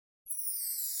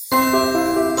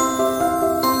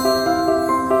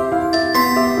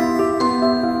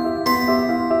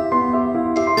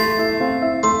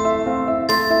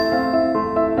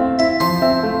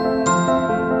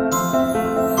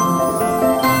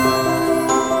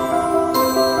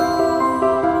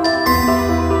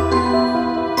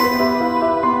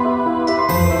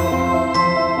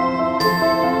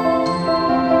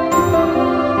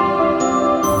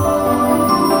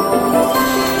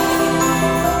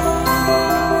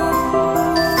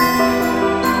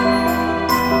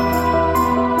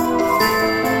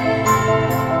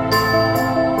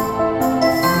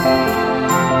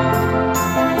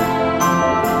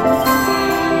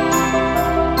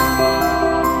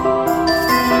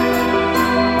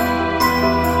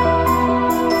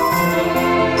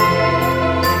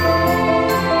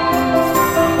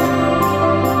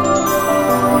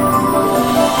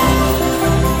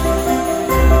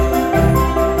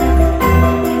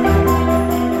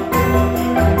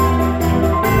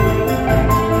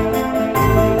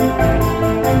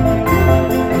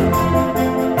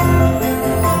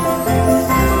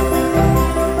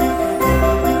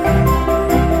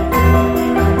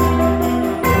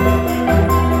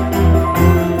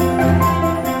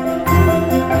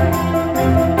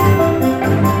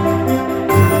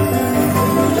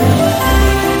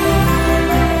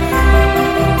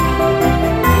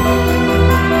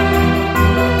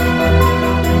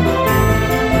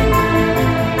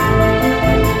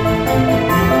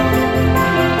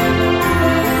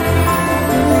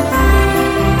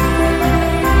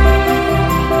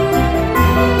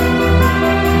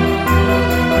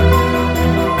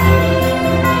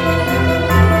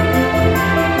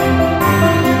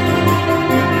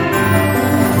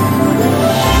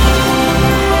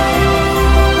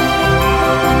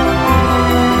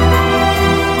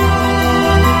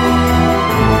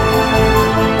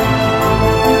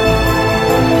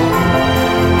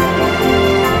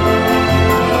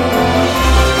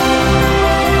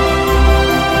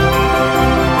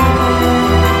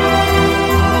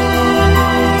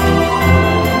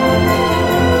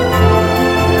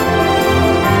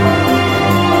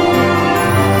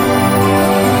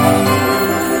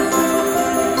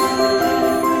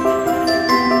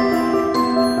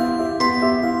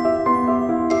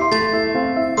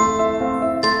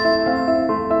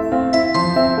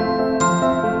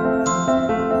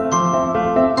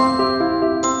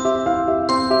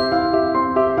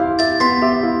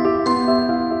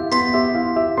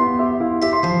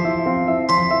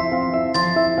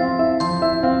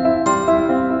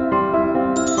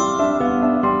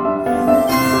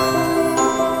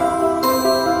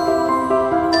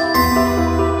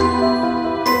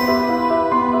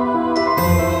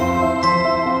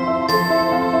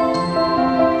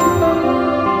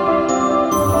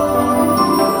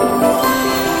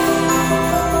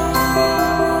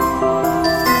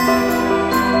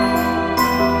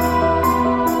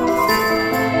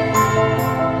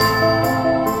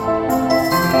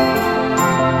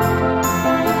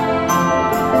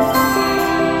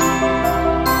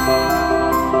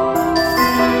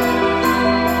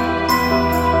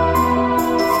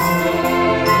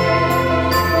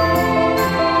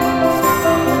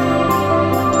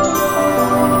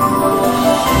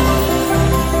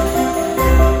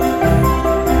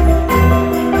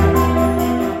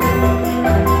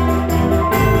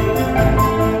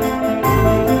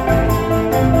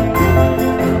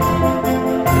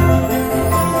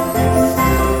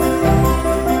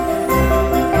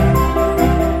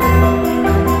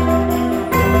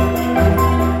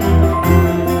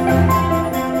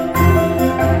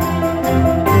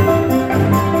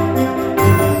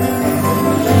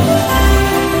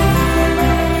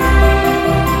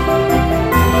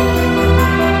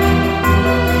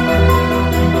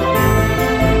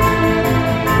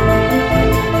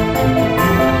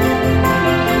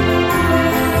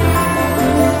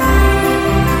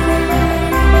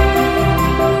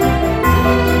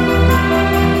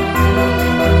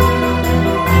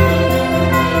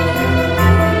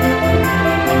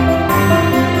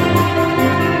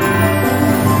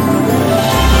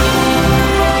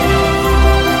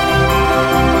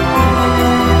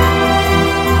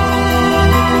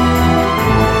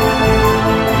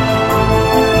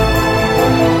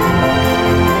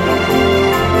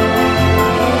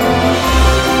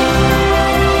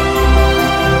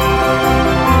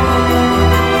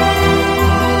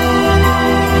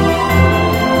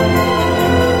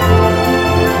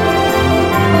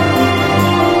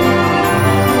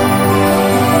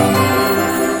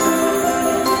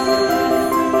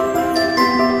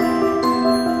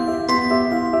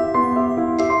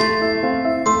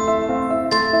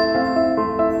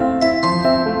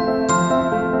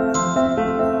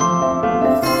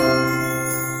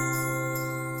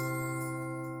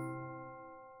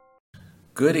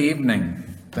Good evening.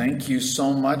 Thank you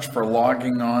so much for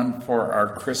logging on for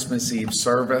our Christmas Eve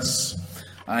service.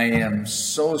 I am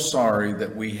so sorry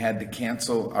that we had to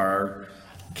cancel our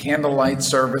candlelight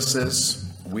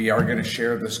services. We are going to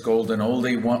share this Golden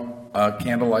Oldie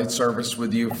candlelight service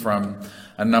with you from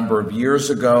a number of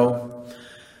years ago.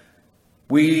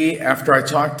 We, after I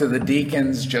talked to the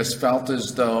deacons, just felt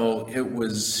as though it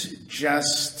was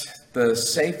just the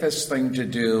safest thing to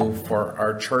do for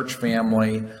our church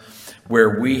family,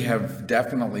 where we have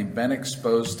definitely been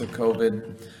exposed to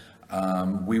COVID.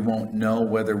 We won't know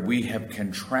whether we have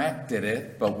contracted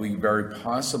it, but we very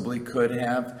possibly could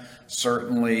have.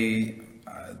 Certainly,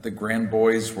 the grand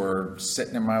boys were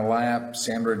sitting in my lap,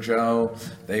 Sandra Joe,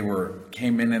 they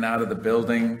came in and out of the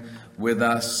building with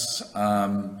us.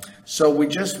 So we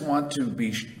just want to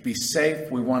be safe.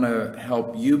 We want to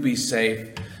help you be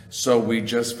safe. So we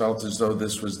just felt as though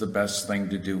this was the best thing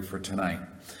to do for tonight.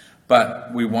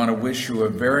 But we want to wish you a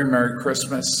very Merry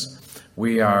Christmas.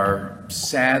 We are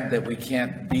sad that we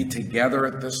can't be together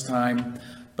at this time,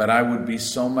 but I would be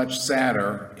so much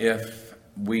sadder if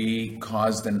we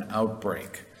caused an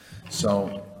outbreak.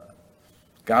 So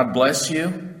God bless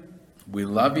you. We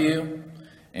love you,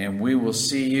 and we will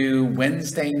see you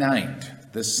Wednesday night.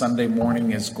 This Sunday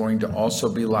morning is going to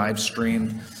also be live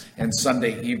streamed. And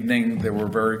Sunday evening, there were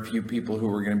very few people who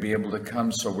were going to be able to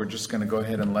come, so we're just going to go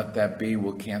ahead and let that be.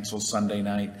 We'll cancel Sunday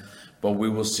night, but we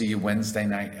will see you Wednesday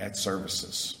night at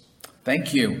services.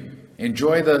 Thank you.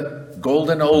 Enjoy the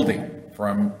Golden Oldie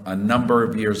from a number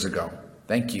of years ago.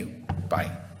 Thank you.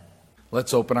 Bye.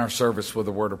 Let's open our service with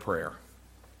a word of prayer.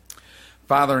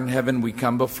 Father in heaven, we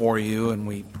come before you and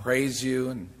we praise you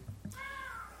and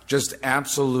just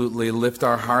absolutely lift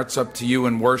our hearts up to you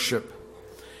in worship.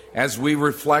 As we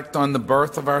reflect on the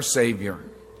birth of our Savior,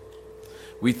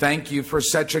 we thank you for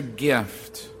such a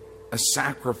gift, a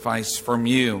sacrifice from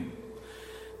you,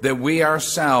 that we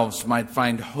ourselves might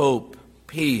find hope,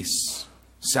 peace,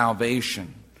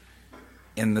 salvation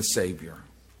in the Savior.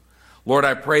 Lord,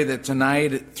 I pray that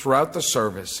tonight, throughout the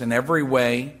service, in every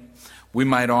way, we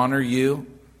might honor you.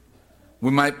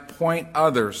 We might point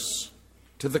others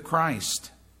to the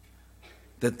Christ,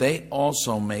 that they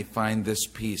also may find this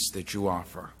peace that you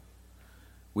offer.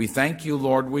 We thank you,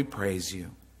 Lord. We praise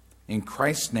you. In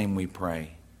Christ's name we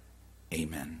pray.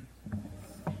 Amen.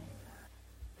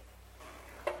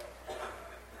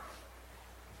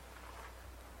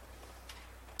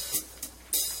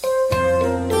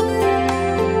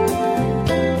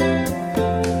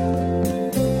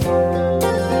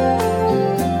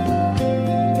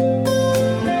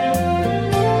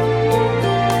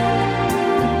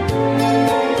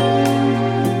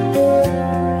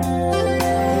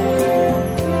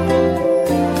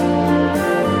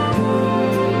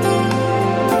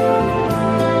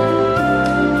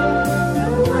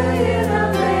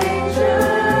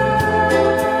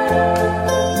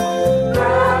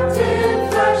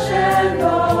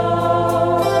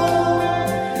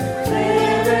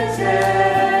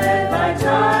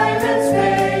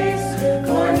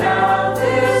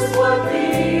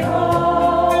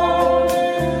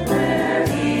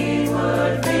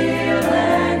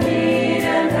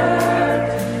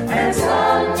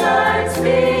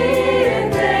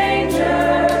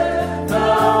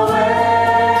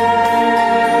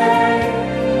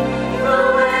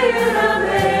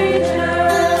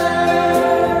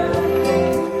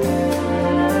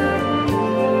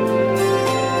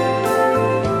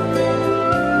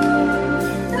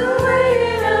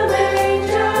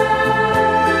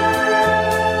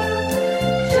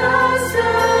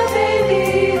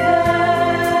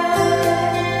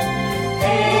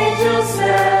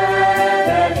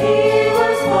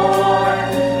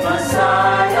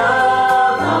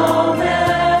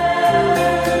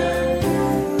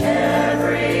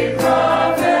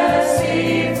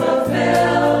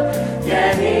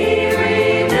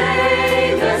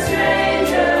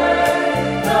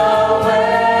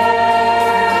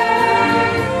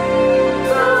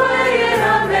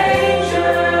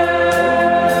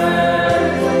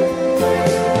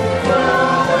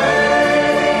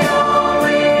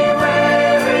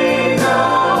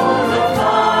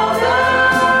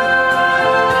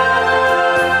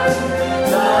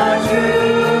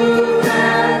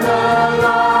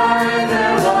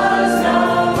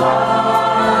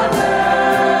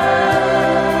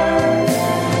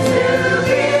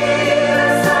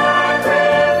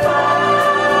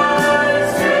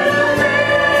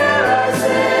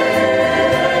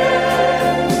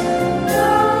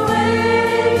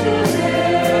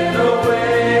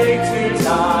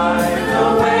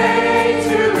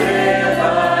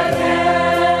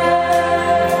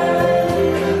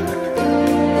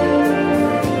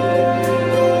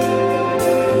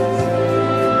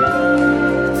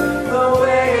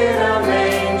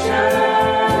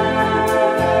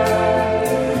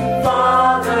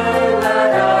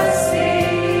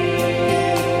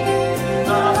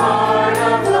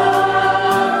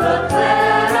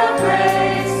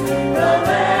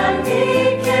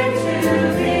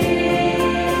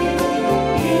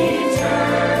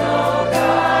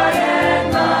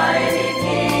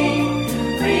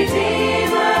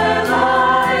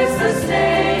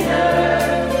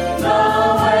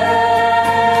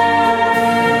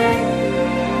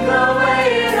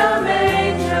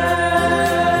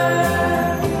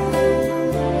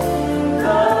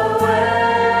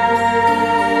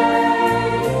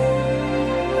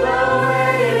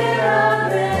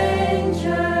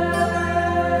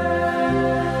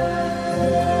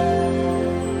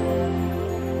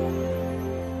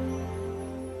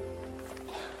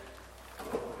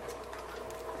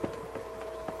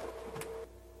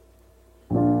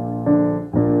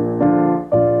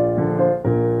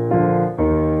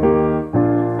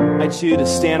 invite you to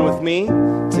stand with me.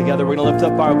 Together we're going to lift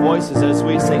up our voices as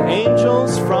we sing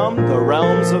Angels from the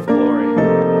Realms of Glory.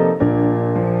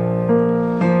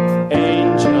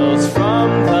 Angels from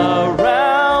the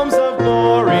realms of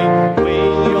glory,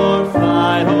 wing your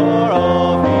flight o'er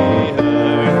all the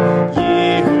earth.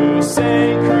 Ye who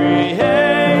sang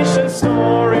creation's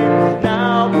story,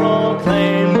 now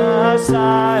proclaim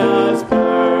Messiah's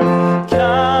birth.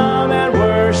 Come and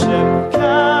worship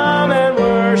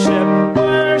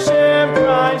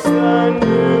Christ the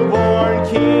newborn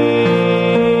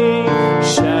King.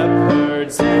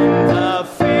 Shepherds in the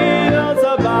fields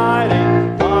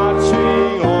abiding,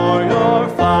 watching o'er your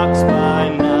flocks by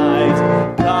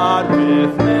night. God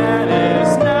with man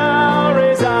is now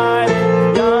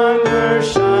residing, yonder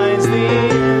shines the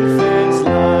infant's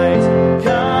light.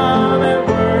 Come and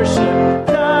worship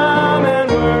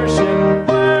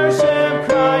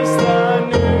Christ the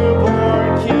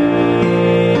newborn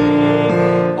King.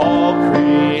 All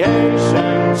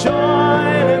creation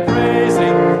join in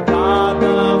praising God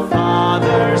the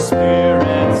Father,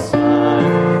 Spirit, Son.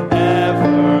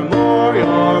 Evermore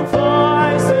your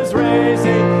voice is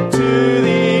raising to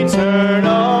the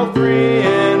eternal three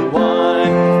in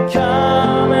one.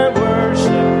 Come and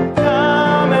worship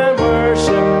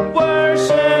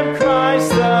Christ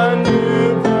the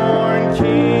newborn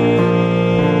King.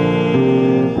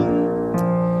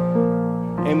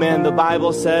 Amen. The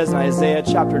Bible says in Isaiah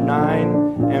chapter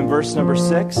 9 and verse number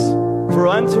 6, for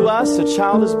unto us a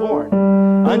child is born,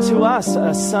 unto us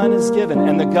a son is given,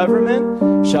 and the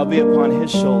government shall be upon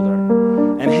his shoulder.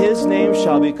 And his name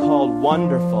shall be called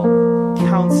Wonderful,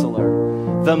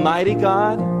 Counselor, the Mighty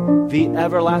God, the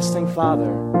Everlasting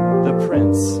Father, the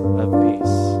Prince of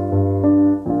Peace.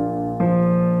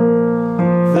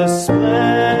 The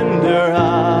splendor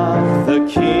of the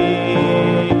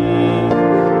King,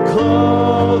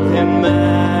 clothed in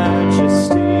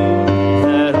majesty,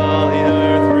 let all the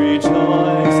earth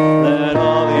rejoice, let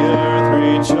all the earth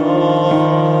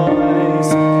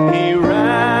rejoice. He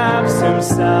wraps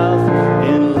himself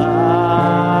in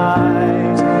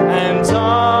light, and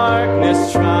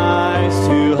darkness tries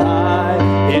to hide.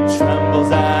 It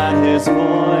trembles at his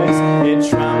voice, it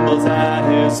trembles at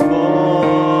his voice.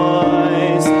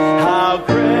 How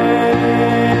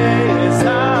great is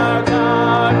our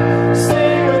God!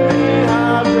 Sing with me,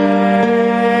 how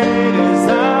great is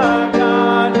our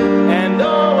God! And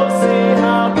oh, we'll see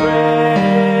how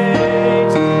great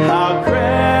is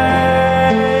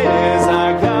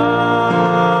our God.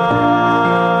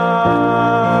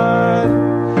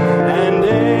 And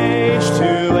age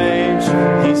to age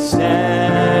he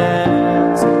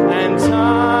stands, and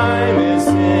time is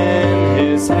in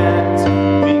his hands.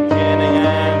 Beginning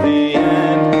and the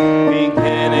end,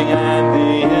 beginning and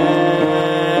the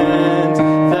end.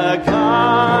 The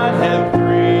Godhead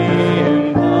three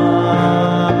in one.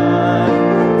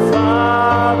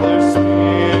 Father,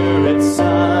 Spirit,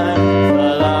 Son,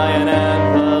 the Lion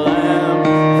and the Lamb,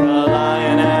 the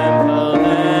Lion and the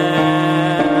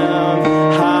Lamb.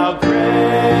 How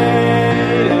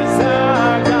great is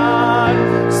our God!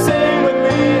 Sing with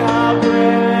me, how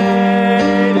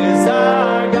great is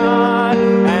our God!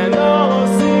 And oh, we'll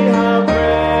see how great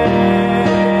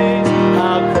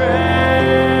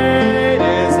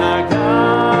is our God.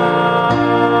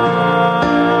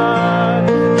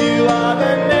 You are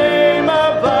the name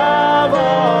above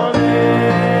all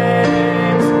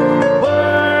names,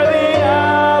 worthy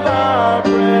of our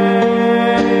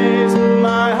praise.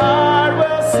 My heart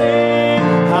will sing,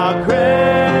 how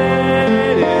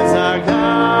great is our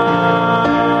God.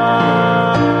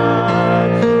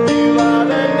 You are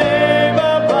the name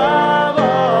above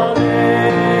all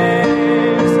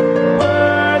names,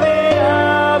 worthy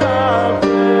of our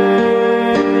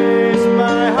praise.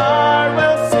 My heart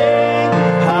will sing,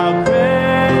 how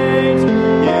great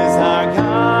is our God.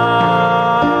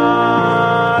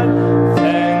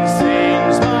 Then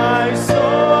sings my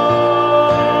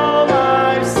soul,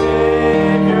 my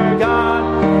Savior God,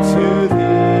 to thee.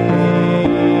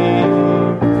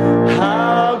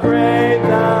 How great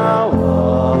thou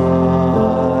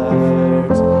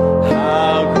art,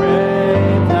 how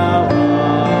great thou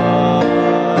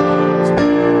art.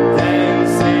 Then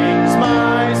sings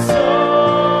my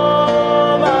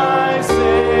soul, my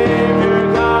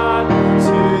Savior God,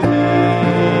 to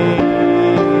thee.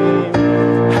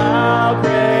 How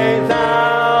great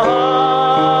thou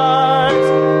art,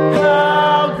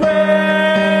 how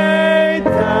great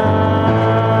thou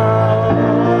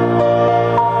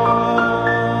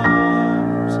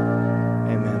art.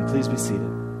 Amen. Please be seated.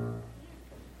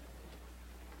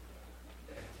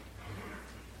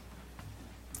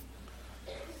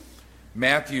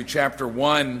 Matthew chapter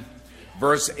 1,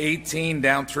 verse 18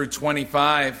 down through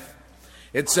 25.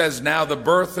 It says, "Now the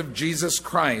birth of Jesus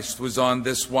Christ was on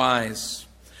this wise.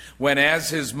 When as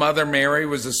his mother Mary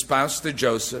was espoused to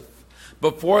Joseph,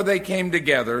 before they came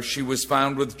together, she was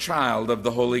found with child of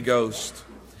the Holy Ghost.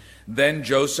 Then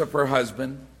Joseph, her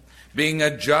husband, being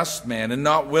a just man and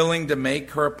not willing to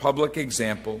make her a public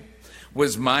example,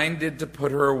 was minded to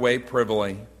put her away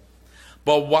privily.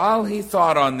 But while he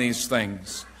thought on these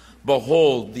things,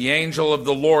 behold, the angel of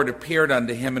the Lord appeared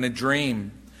unto him in a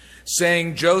dream,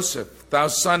 saying, Joseph, thou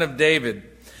son of David,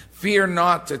 fear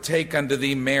not to take unto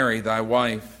thee Mary thy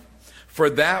wife, for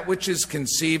that which is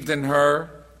conceived in her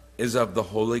is of the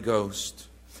Holy Ghost.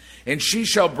 And she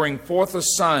shall bring forth a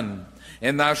son,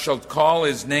 and thou shalt call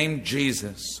his name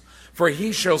Jesus, for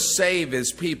he shall save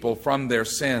his people from their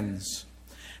sins.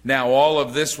 Now all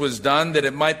of this was done that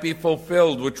it might be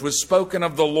fulfilled, which was spoken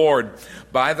of the Lord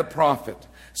by the prophet,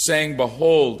 saying,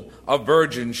 Behold, a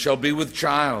virgin shall be with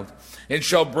child, and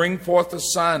shall bring forth a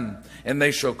son, and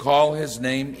they shall call his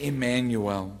name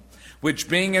Emmanuel, which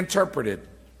being interpreted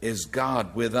is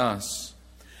God with us.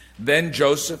 Then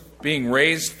Joseph, being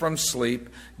raised from sleep,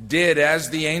 did as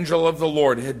the angel of the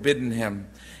Lord had bidden him,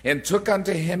 and took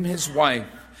unto him his wife,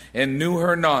 and knew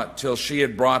her not till she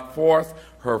had brought forth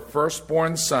her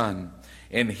firstborn son,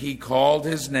 and he called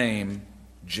his name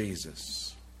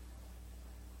Jesus.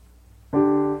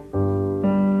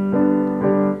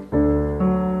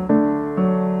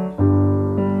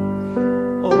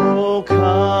 Oh,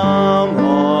 come,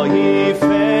 all ye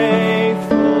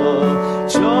faithful,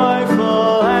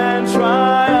 joyful and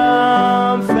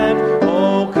triumphant.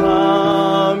 Oh,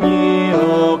 come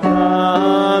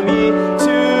ye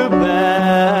to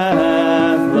Bethlehem.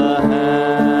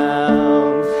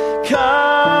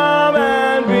 Come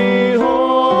and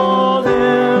behold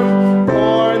him,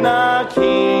 born the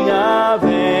King of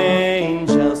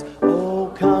angels.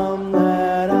 Oh, come,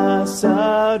 let us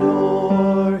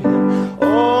adore him.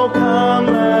 Oh, come,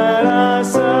 let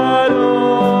us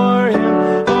adore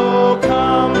him. Oh,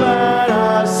 come, let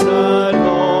us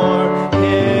adore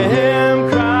him,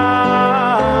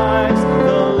 Christ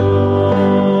the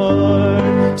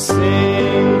Lord.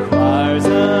 Sing choirs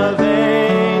of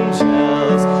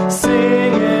angels,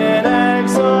 sing in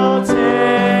exaltation.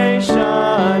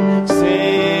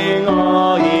 Sing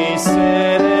all ye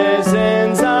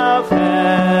citizens of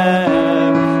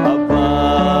heaven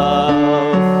above.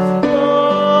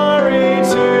 Glory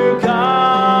to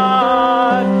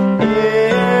God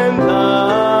in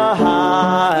the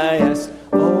highest.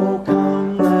 Oh,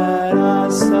 come, let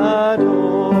us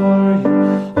adore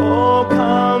him. Oh,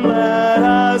 come, let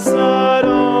us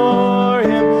adore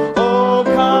him. Oh,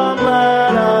 come,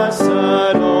 let us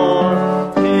adore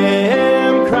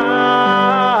him,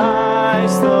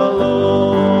 Christ the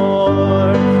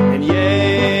Lord. And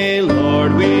yea,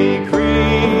 Lord, we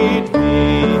greet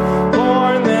thee,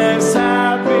 born this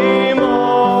happy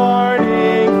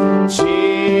morning.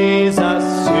 Jesus,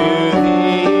 to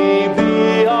thee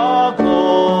be all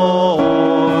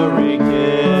glory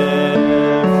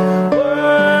give.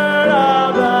 Word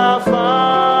of the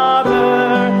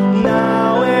Father,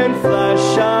 now in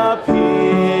flesh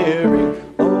appearing.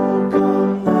 Oh,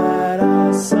 come, let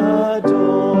us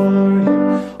adore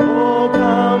him. Oh,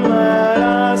 come, let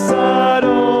us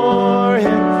adore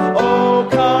him. Oh,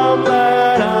 come,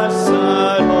 let us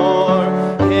adore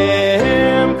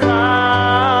him,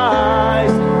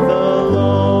 Christ the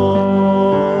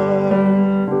Lord.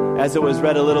 As it was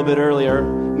read a little bit earlier,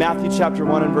 Matthew chapter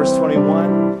 1 and verse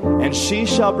 21, and she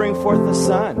shall bring forth a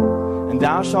son, and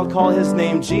thou shalt call his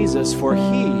name Jesus, for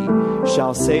he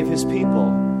shall save his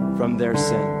people from their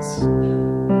sins.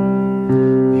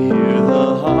 Hear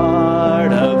the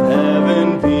heart of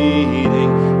heaven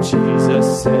beating.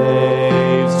 Jesus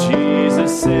saves,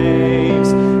 Jesus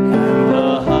saves. And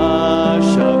the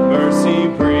hush of mercy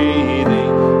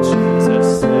breathing.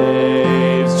 Jesus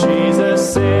saves,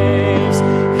 Jesus saves.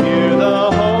 Hear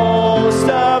the host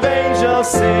of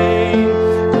angels sing.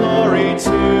 Glory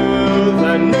to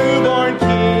the newborn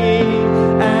King.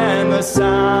 And the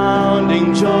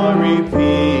sounding joy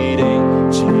repeating.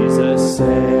 Jesus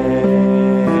saves.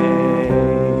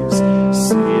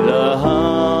 See the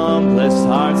humblest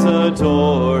hearts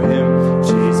adore him.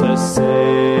 Jesus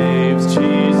saves,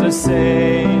 Jesus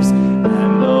saves.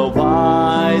 And the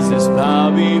wisest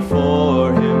bow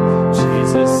before him.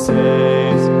 Jesus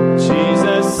saves,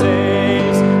 Jesus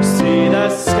saves. See the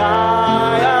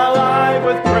sky alive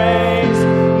with praise,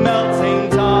 melting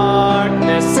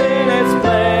darkness in its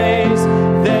place.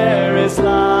 There is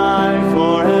life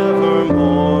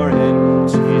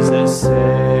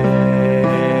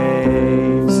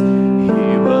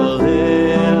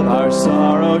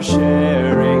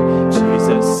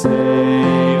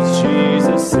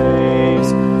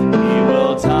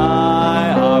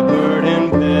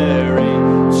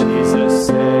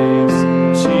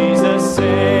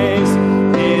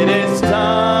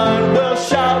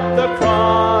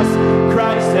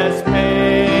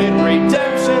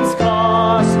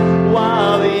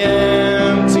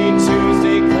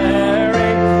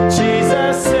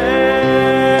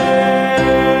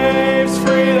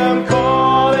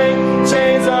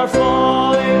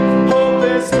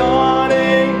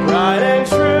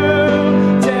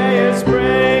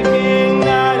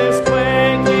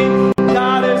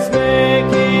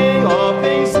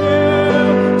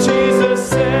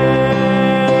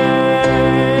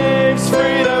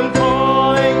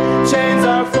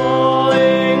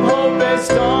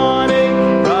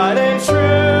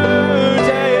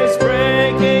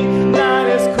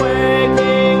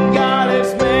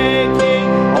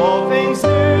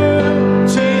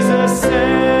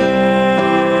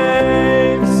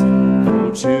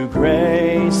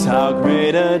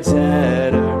great a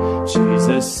debtor.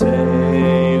 Jesus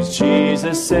saves,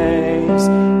 Jesus saves.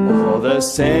 All the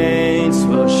saints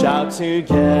will shout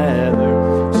together.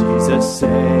 Jesus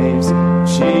saves,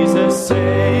 Jesus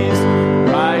saves.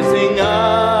 Rising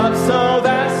up so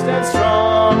vast and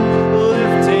strong,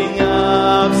 lifting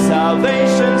up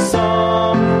salvation's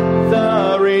song.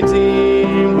 The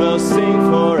redeemed will sing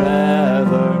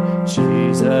forever.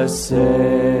 Jesus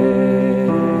saves.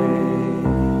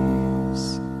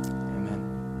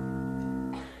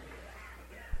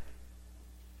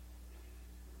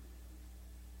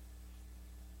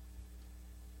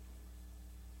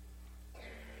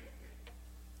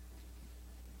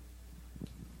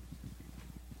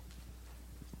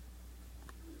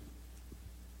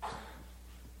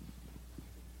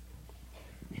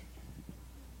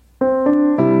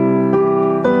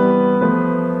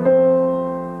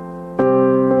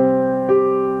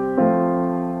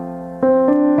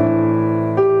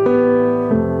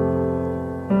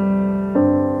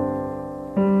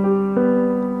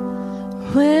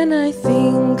 When I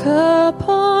think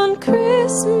upon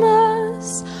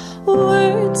Christmas,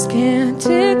 words can't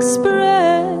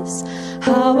express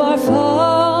how our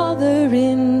Father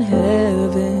in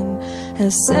heaven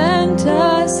has sent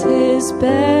us His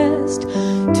best.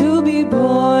 To be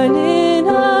born in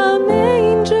a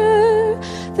manger,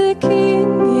 the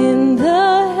King in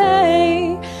the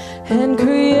hay, and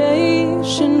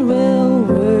creation will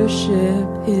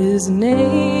worship His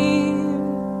name.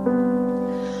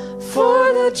 For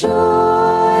the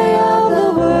joy of the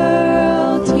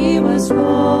world He was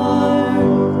born,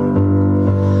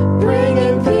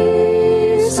 bringing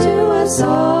peace to us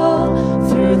all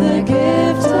through the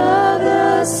gift of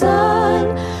the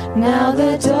Son. Now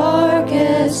the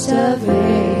darkest of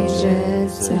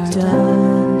ages are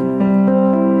done.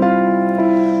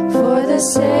 For the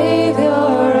Savior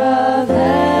of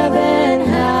heaven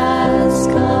has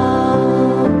come.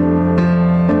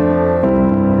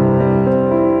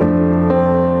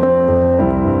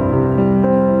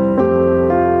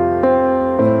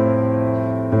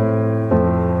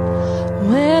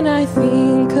 When I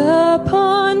think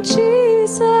upon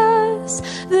Jesus,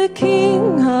 the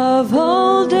King of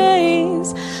all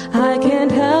days, I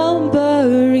can't help but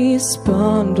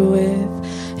respond with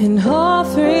an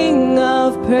offering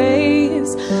of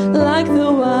praise. Like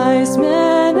the wise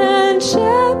men and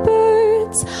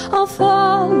shepherds, I'll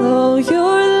follow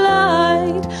your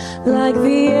light. Like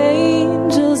the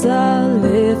angels, I'll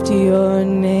lift your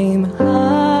name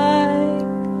high.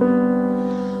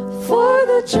 For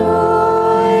the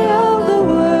joy of the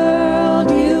world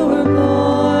you were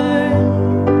born,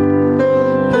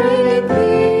 bringing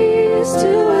peace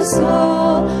to us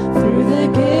all through the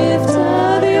gift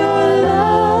of your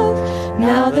love.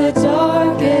 Now the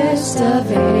darkest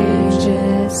of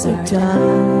ages are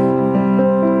done.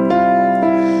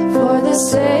 For the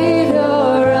Savior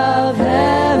of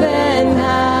heaven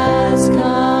has come.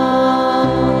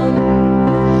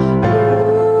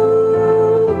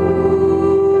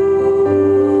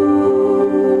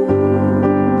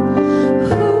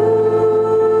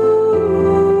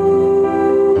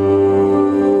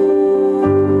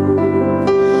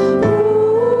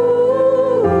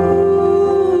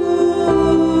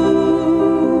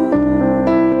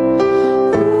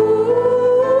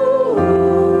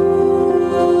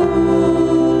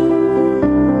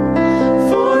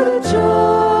 For the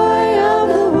joy of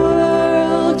the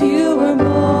world you were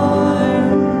born,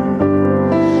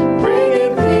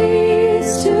 bringing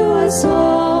peace to us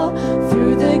all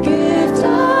through the gift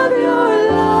of your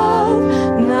love.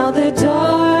 Now the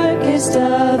darkest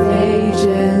of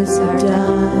ages are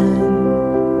done.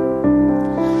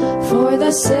 For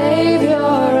the Savior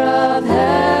of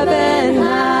heaven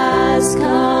has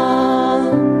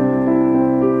come.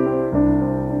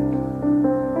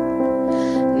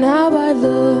 Now I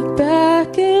look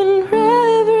back in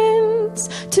reverence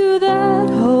to that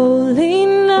holy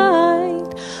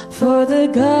night, for the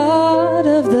God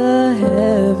of the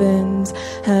heavens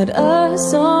had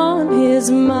us on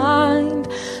His mind.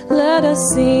 Let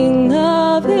us sing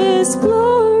of His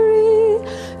glory,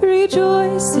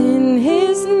 rejoice in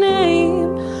His name.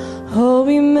 Oh,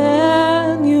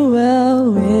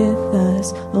 Emmanuel with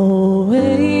us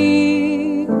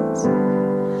always,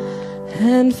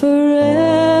 and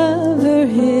forever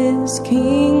His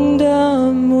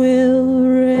kingdom will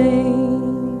reign.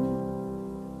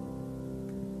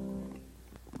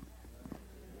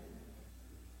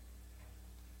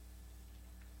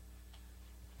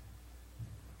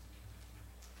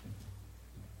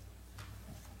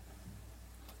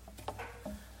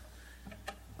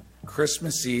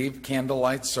 Christmas Eve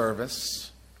candlelight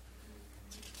service.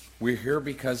 We're here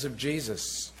because of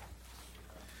Jesus.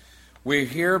 We're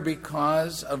here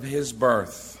because of his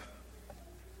birth.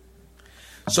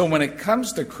 So when it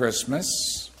comes to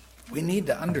Christmas, we need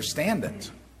to understand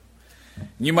it.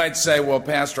 You might say, well,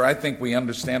 Pastor, I think we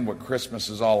understand what Christmas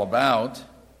is all about.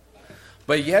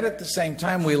 But yet at the same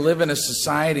time, we live in a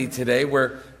society today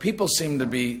where people seem to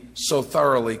be so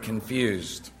thoroughly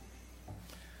confused.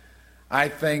 I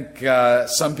think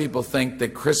some people think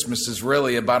that Christmas is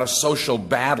really about a social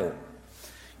battle.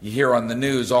 You hear on the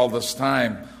news all the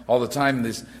time,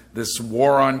 this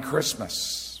war on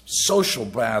Christmas, social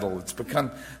battle. It's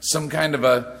become some kind of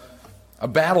a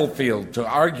battlefield to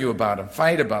argue about and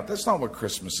fight about. That's not what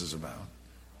Christmas is about.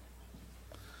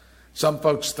 Some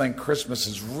folks think Christmas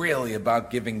is really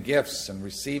about giving gifts and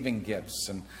receiving gifts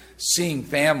and seeing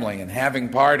family and having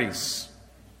parties.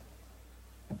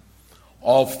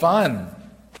 All fun.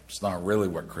 It's not really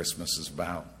what Christmas is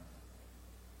about.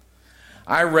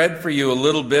 I read for you a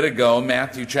little bit ago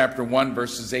Matthew chapter 1,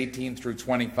 verses 18 through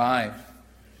 25.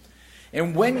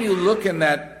 And when you look in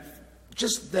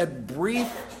just that brief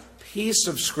piece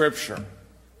of Scripture,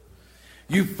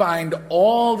 you find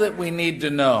all that we need to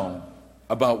know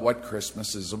about what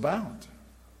Christmas is about.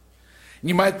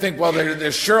 You might think, well,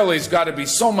 there surely has got to be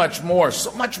so much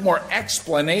more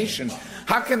explanation.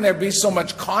 How can there be so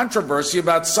much controversy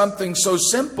about something so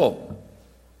simple?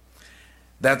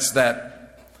 That's that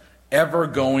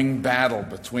ever-going battle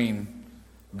between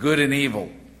good and evil.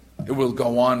 It will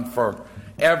go on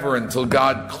forever until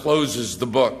God closes the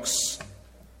books.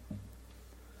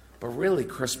 But really,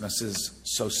 Christmas is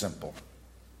so simple.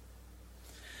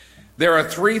 There are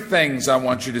three things I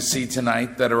want you to see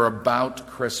tonight that are about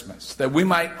Christmas, that we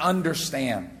might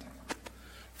understand.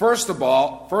 First of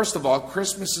all,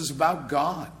 Christmas is about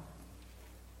God.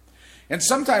 And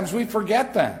sometimes we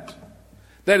forget that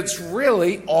it's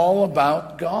really all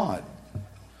about God.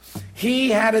 He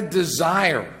had a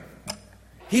desire.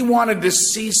 He wanted to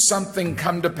see something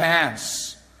come to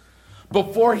pass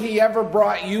before he ever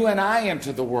brought you and I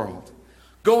into the world,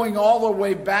 going all the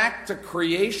way back to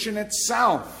creation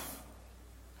itself.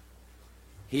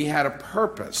 He had a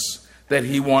purpose that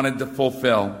he wanted to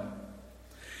fulfill.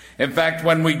 In fact,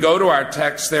 when we go to our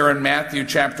text there in Matthew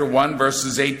chapter 1,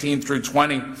 verses 18 through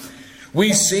 20,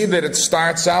 we see that it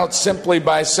starts out simply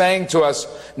by saying to us,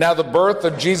 now the birth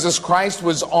of Jesus Christ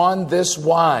was on this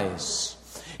wise.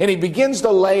 And he begins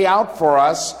to lay out for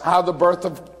us how the birth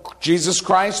of Jesus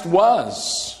Christ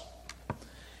was.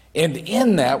 And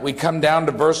in that, we come down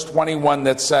to verse 21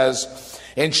 that says,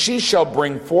 and she shall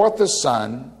bring forth a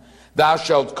son, thou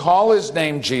shalt call his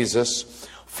name Jesus,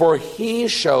 for he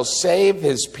shall save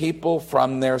his people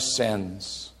from their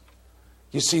sins.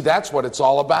 You see, that's what it's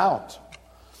all about.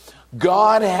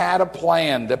 God had a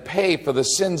plan to pay for the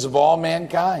sins of all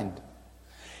mankind.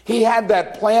 He had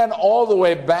that plan all the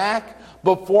way back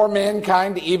before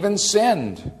mankind even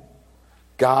sinned.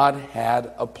 God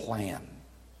had a plan.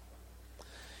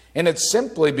 And it's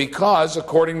simply because,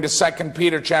 according to 2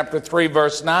 Peter chapter 3,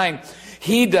 verse 9,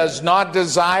 he does not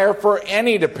desire for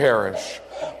any to perish,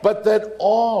 but that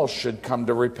all should come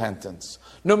to repentance.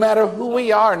 No matter who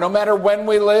we are, no matter when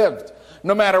we lived,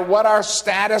 no matter what our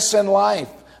status in life,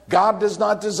 God does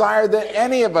not desire that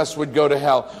any of us would go to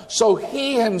hell. So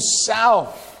he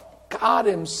himself, God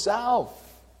himself,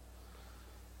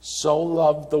 so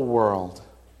loved the world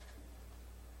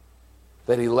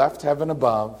that he left heaven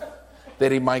above,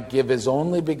 that he might give his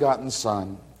only begotten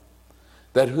Son,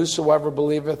 that whosoever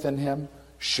believeth in him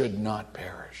should not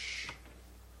perish.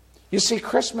 You see,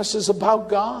 Christmas is about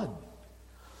God.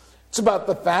 It's about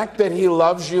the fact that he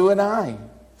loves you and I,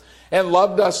 and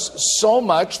loved us so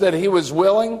much that he was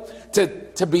willing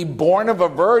to be born of a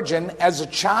virgin as a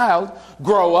child,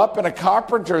 grow up in a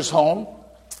carpenter's home,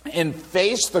 and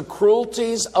face the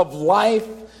cruelties of life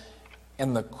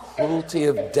and the cruelty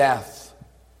of death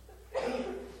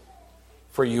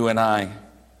for you and I.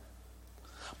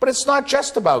 But it's not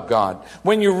just about God.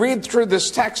 When you read through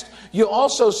this text, you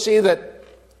also see that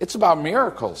it's about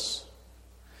miracles.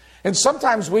 And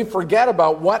sometimes we forget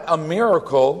about what a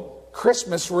miracle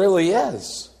Christmas really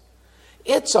is.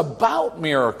 It's about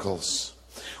miracles.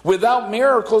 Without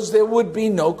miracles, there would be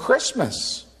no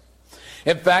Christmas.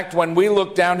 In fact, when we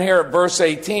look down here at verse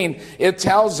 18, it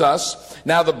tells us,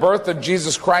 now the birth of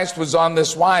Jesus Christ was on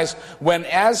this wise, when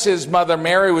as his mother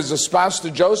Mary was espoused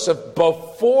to Joseph,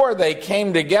 before they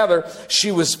came together,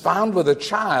 she was found with a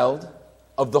child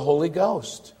of the Holy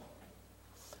Ghost.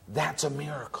 That's a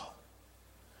miracle.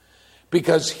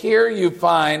 Because here you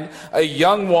find a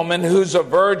young woman who's a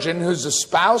virgin, who's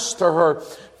espoused to her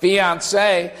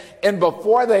fiancé, and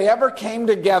before they ever came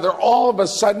together, all of a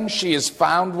sudden she is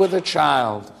found with a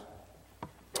child.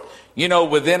 You know,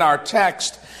 within our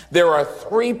text, there are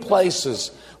 3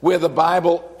 places where the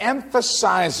Bible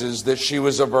emphasizes that she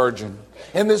was a virgin.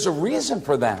 And there's a reason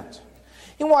for that.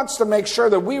 He wants to make sure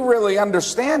that we really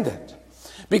understand it.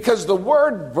 Because the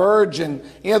word virgin,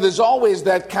 you know, there's always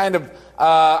that kind of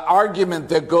argument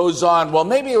that goes on. Well,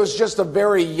 maybe it was just a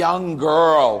very young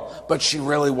girl, but she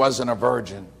really wasn't a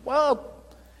virgin. Well,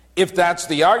 if that's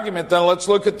the argument, then let's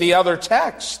look at the other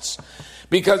texts.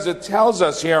 Because it tells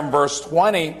us here in verse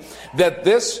 20 that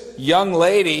this young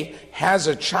lady has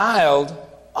a child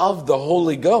of the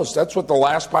Holy Ghost. That's what the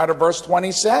last part of verse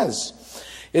 20 says.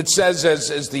 It says,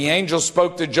 as the angel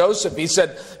spoke to Joseph, he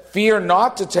said, "Fear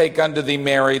not to take unto thee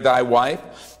Mary thy wife,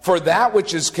 for that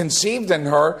which is conceived in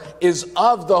her is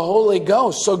of the Holy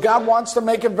Ghost." So God wants to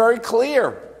make it very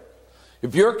clear.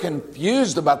 If you're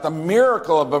confused about the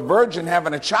miracle of a virgin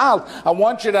having a child, I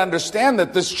want you to understand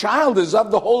that this child is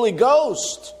of the Holy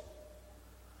Ghost.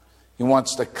 He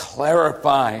wants to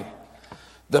clarify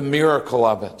the miracle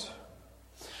of it.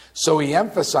 So he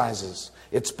emphasizes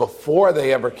it's before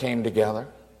they ever came together.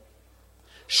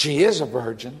 She is a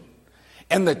virgin,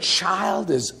 and the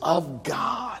child is of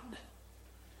God.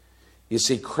 You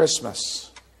see,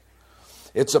 Christmas,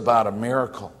 it's about a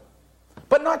miracle.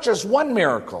 But not just one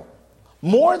miracle,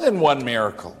 more than one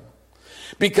miracle.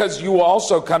 Because you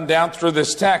also come down through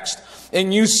this text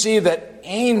and you see that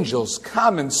angels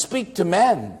come and speak to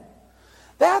men.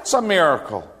 That's a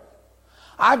miracle.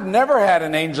 I've never had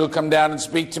an angel come down and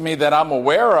speak to me that I'm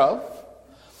aware of.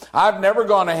 I've never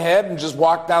gone ahead and just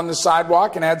walked down the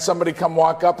sidewalk and had somebody come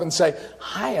walk up and say,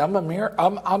 "Hi, I'm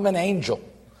an angel,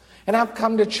 and I've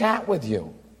come to chat with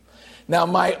you." Now,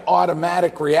 my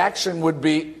automatic reaction would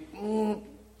be,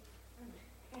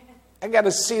 I got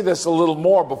to see this a little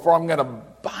more before I'm going to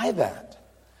buy that.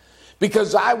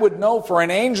 Because I would know for an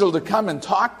angel to come and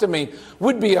talk to me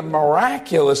would be a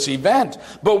miraculous event.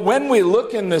 But when we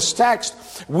look in this text,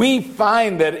 we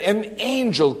find that an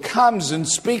angel comes and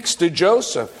speaks to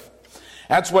Joseph.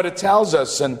 That's what it tells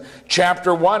us in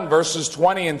chapter 1, verses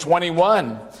 20 and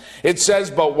 21. It says,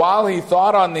 "But while he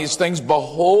thought on these things,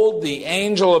 behold, the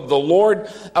angel of the Lord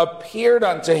appeared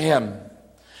unto him,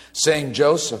 saying,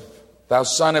 Joseph, thou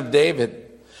son of David,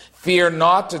 fear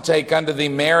not to take unto thee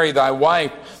Mary thy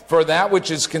wife, for that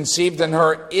which is conceived in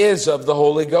her is of the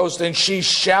Holy Ghost, and she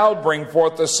shall bring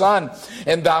forth a son,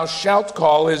 and thou shalt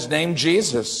call his name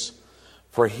Jesus,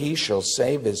 for he shall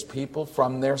save his people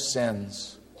from their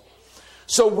sins."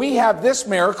 So we have this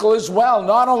miracle as well.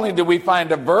 Not only do we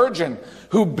find a virgin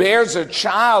who bears a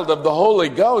child of the Holy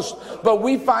Ghost, but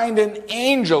we find an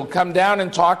angel come down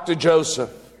and talk to Joseph.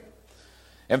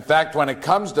 In fact, when it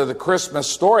comes to the Christmas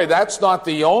story, that's not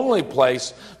the only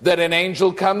place that an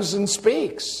angel comes and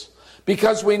speaks.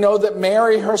 Because we know that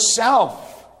Mary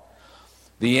herself,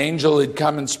 the angel had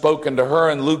come and spoken to her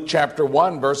in Luke chapter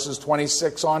 1, verses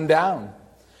 26 on down.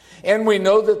 And we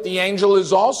know that the angel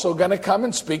is also going to come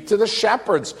and speak to the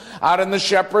shepherds out in the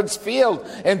shepherd's field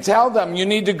and tell them, you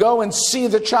need to go and see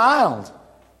the child.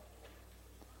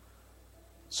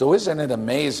 So isn't it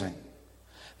amazing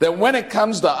that when it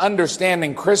comes to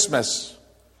understanding Christmas,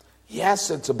 yes,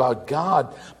 it's about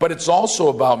God, but it's also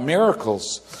about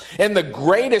miracles. And the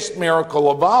greatest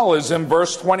miracle of all is in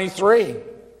verse 23,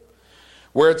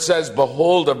 where it says,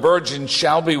 "Behold, a virgin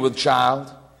shall be with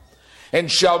child, and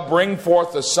shall bring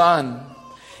forth a son,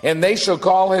 and they shall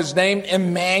call his name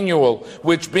Emmanuel,"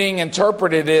 which being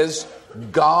interpreted is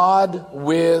God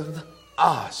with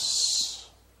us.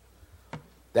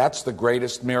 That's the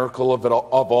greatest miracle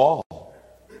of all.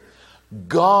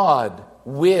 God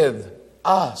with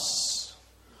us.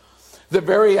 The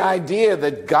very idea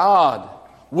that God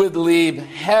would leave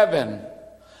heaven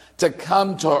to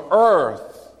come to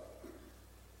earth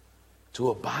to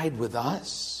abide with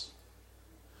us,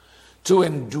 to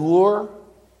endure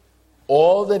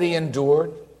all that he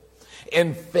endured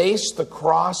and face the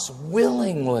cross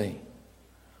willingly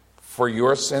for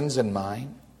your sins and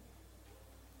mine.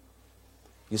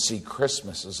 You see,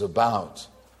 Christmas is about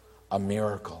a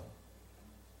miracle.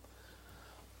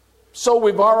 So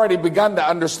we've already begun to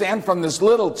understand from this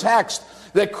little text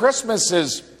that Christmas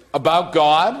is about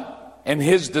God and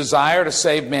his desire to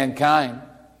save mankind.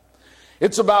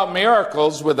 It's about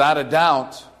miracles, without a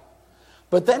doubt.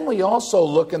 But then we also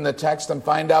look in the text and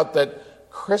find out that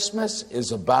Christmas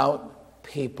is about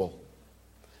people.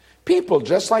 People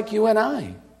just like you and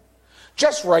I.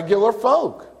 Just regular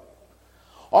folk.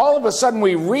 All of a sudden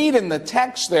we read in the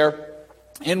text there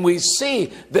and we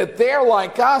see that they're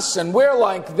like us and we're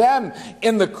like them.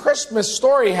 And the Christmas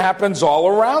story happens all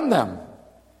around them.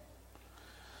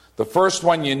 The first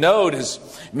one you note is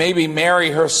maybe Mary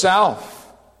herself.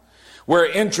 We're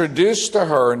introduced to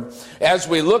her. And as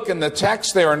we look in the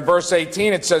text there in verse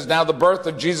 18, it says, now the birth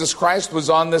of Jesus Christ was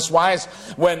on this wise,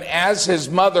 when as his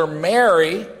mother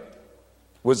Mary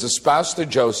was espoused to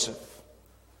Joseph.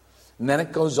 And then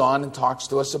it goes on and talks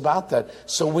to us about that.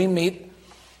 So we meet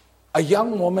a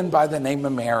young woman by the name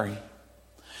of Mary.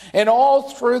 And all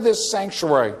through this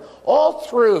sanctuary, all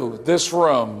through this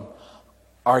room,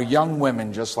 are young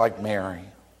women just like Mary.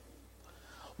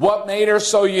 What made her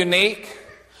so unique?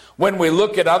 When we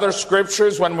look at other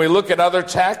scriptures, when we look at other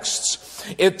texts,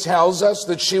 it tells us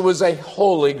that she was a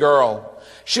holy girl.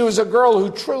 She was a girl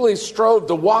who truly strove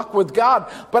to walk with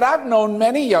God. But I've known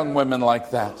many young women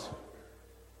like that.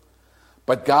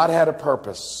 But God had a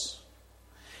purpose.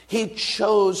 He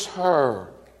chose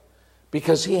her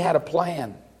because he had a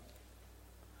plan.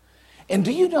 And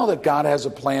do you know that God has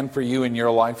a plan for you in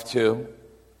your life too?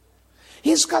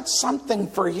 He's got something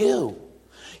for you.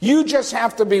 You just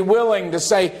have to be willing to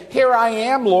say, here I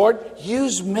am, Lord,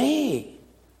 use me.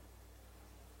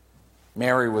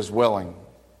 Mary was willing.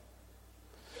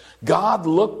 God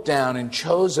looked down and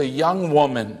chose a young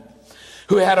woman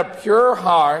who had a pure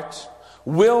heart,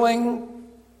 willing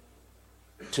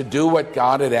to do what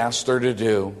God had asked her to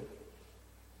do.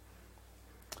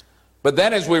 But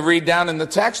then as we read down in the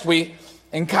text, we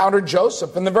encounter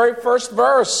Joseph. In the very first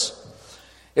verse,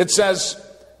 it says,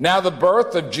 now the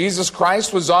birth of Jesus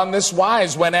Christ was on this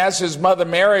wise, when as his mother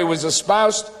Mary was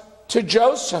espoused to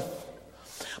Joseph.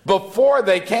 Before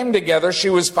they came together, she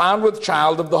was found with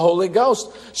child of the Holy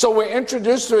Ghost. So we're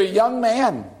introduced to a young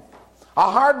man,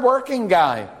 a hardworking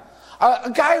guy,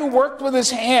 a guy who worked with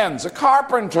his hands, a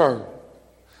carpenter.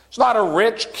 He's not a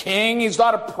rich king. He's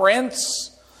not a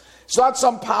prince. He's not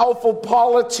some powerful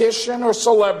politician or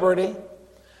celebrity.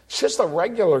 He's just a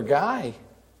regular guy.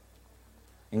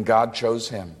 And God chose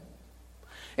him.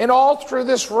 And all through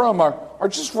this room are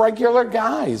just regular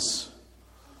guys.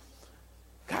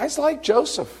 Guys like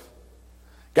Joseph.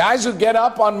 Guys who get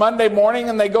up on Monday morning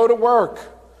and they go to work.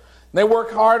 They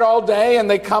work hard all day and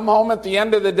they come home at the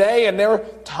end of the day and they're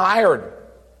tired.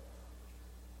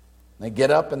 They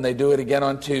get up and they do it again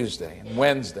on Tuesday and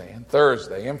Wednesday and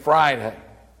Thursday and Friday.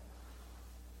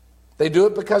 They do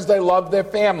it because they love their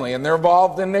family and they're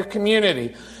involved in their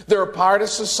community. They're a part of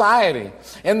society.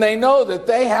 And they know that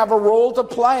they have a role to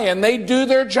play and they do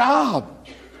their job.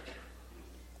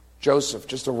 Joseph,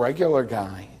 just a regular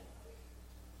guy.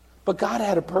 But God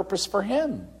had a purpose for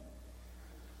him.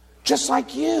 Just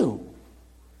like you.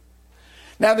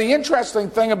 Now the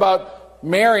interesting thing about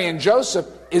Mary and Joseph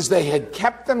is they had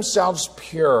kept themselves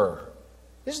pure.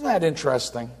 Isn't that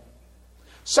interesting?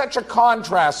 Such a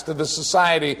contrast to the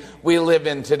society we live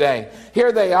in today.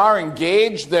 Here they are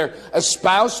engaged, they're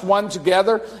espoused one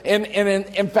together. And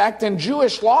in fact, in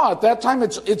Jewish law at that time,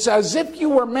 it's as if you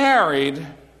were married,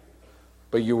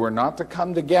 but you were not to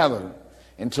come together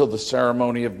until the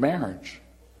ceremony of marriage.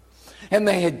 And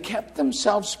they had kept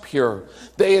themselves pure.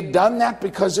 They had done that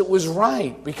because it was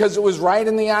right. Because it was right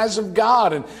in the eyes of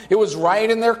God. And it was right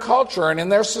in their culture and in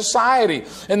their society.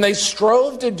 And they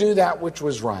strove to do that which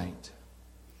was right.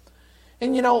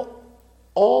 And you know,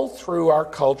 all through our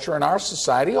culture and our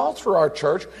society, all through our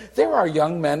church, there are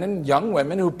young men and young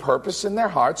women who purpose in their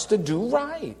hearts to do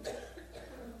right.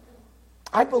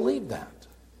 I believe that.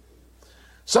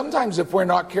 Sometimes if we're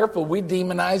not careful, we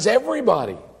demonize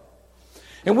everybody.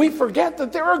 And we forget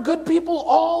that there are good people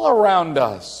all around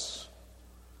us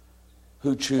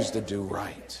who choose to do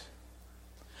right.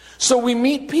 So we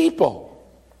meet people,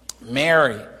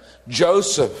 Mary,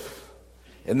 Joseph,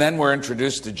 and then we're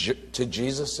introduced to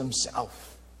Jesus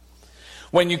himself.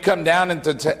 When you come down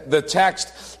into the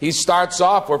text, he starts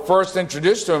off, we're first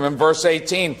introduced to him in verse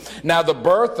 18. Now the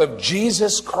birth of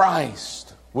Jesus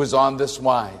Christ was on this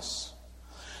wise.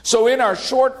 So in our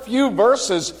short few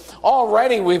verses,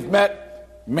 already we've met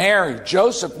Mary,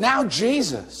 Joseph, now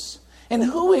Jesus. And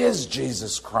who is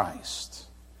Jesus Christ?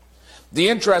 The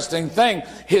interesting thing,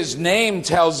 his name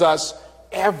tells us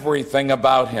everything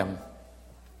about him.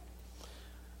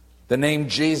 The name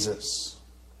Jesus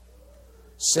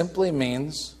simply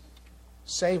means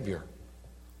Savior.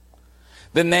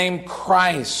 The name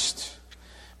Christ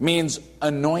means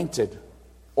anointed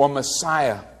or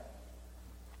Messiah.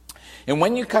 And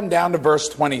when you come down to verse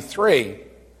 23,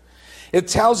 it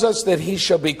tells us that he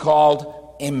shall be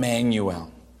called Emmanuel,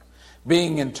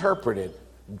 being interpreted,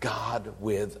 God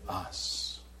with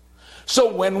us.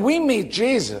 So when we meet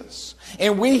Jesus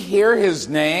and we hear his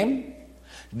name,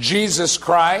 Jesus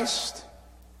Christ,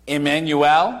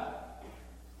 Emmanuel,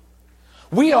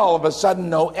 we all of a sudden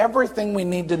know everything we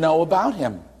need to know about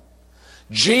him.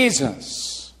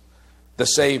 Jesus, the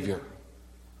Savior.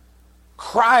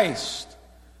 Christ,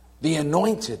 the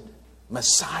anointed.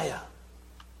 Messiah,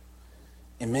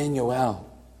 Emmanuel,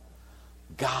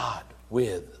 God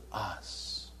with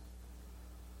us.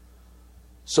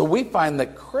 So we find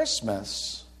that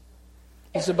Christmas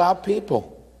is about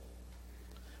people.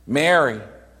 Mary,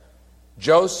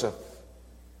 Joseph,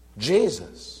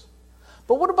 Jesus.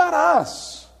 But what about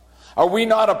us? Are we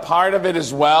not a part of it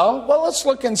as well? Well, let's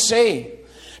look and see.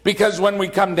 Because when we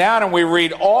come down and we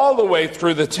read all the way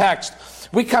through the text,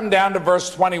 we come down to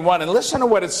verse 21 and listen to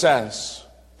what it says.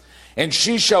 And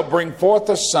she shall bring forth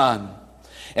a son,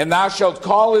 and thou shalt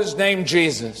call his name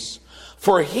Jesus,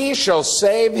 for he shall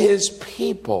save his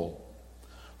people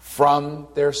from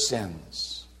their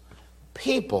sins.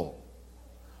 People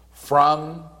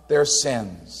from their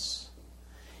sins.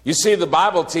 You see, the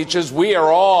Bible teaches we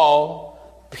are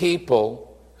all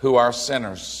people who are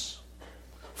sinners.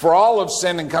 For all have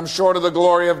sinned and come short of the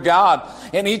glory of God.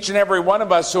 And each and every one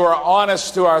of us who are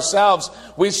honest to ourselves,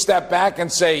 we step back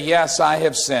and say, yes, I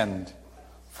have sinned,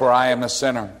 for I am a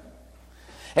sinner.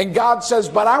 And God says,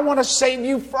 but I want to save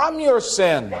you from your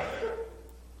sin.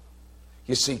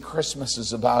 You see, Christmas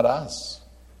is about us.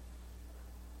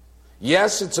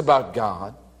 Yes, it's about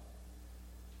God.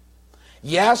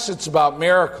 Yes, it's about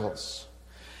miracles.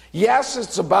 Yes,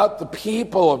 it's about the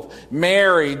people of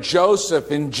Mary,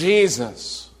 Joseph, and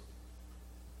Jesus.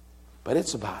 But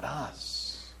it's about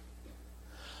us.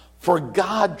 For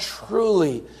God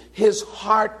truly, his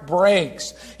heart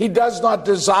breaks. He does not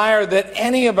desire that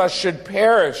any of us should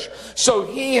perish. So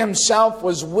he himself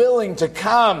was willing to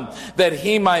come that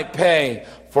he might pay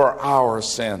for our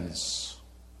sins.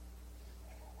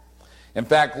 In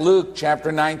fact, Luke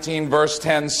chapter 19 verse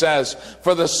 10 says,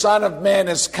 for the Son of Man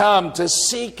is come to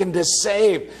seek and to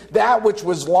save that which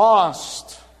was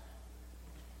lost.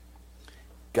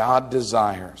 God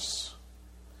desires,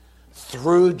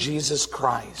 through Jesus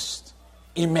Christ,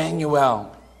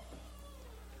 Emmanuel,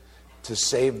 to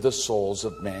save the souls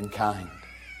of mankind.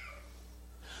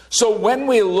 So when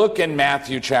we look in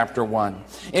Matthew chapter 1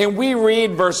 and we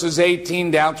read verses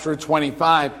 18 down through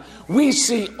 25, we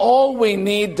see all we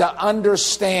need to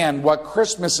understand what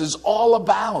Christmas is all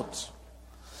about.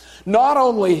 Not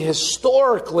only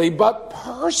historically, but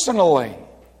personally.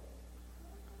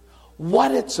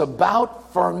 What it's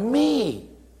about for me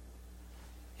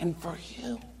and for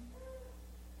you.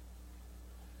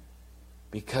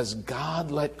 Because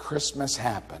God let Christmas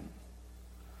happen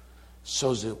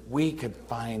so that we could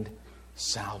find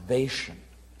salvation,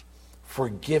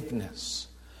 forgiveness,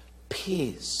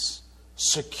 peace,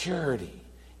 security,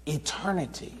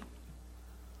 eternity.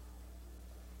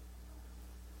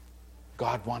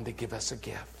 God wanted to give us a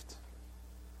gift.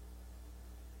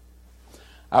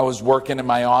 I was working in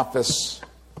my office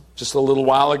just a little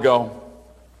while ago,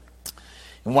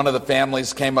 and one of the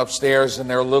families came upstairs, and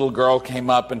their little girl came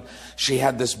up, and she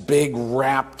had this big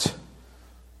wrapped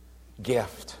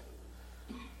gift.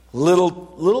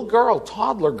 Little girl,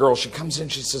 toddler girl, she comes in,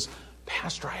 she says,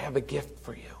 Pastor, I have a gift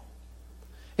for you.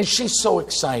 And she's so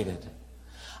excited.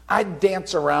 I'd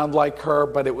dance around like her,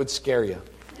 but it would scare you.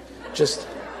 Just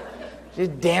she's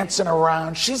dancing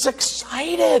around. She's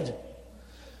excited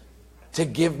to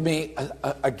give me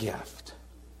a gift.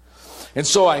 And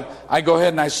so I go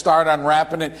ahead and I start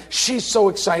unwrapping it. She's so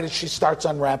excited, she starts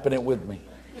unwrapping it with me.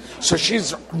 So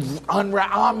she's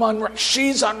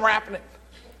she's unwrapping it.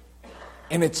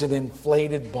 And it's an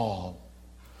inflated ball.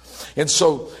 And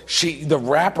so the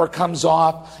wrapper comes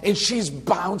off, and she's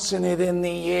bouncing it in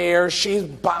the air. She's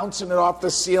bouncing it off the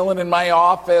ceiling in my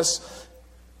office.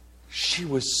 She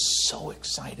was so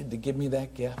excited to give me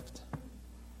that gift.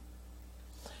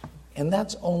 And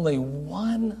that's only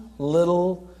one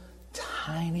little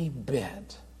tiny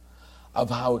bit of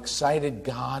how excited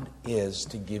God is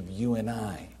to give you and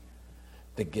I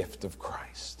the gift of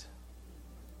Christ.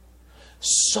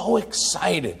 So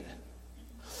excited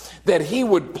that he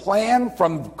would plan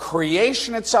from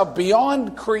creation itself,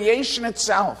 beyond creation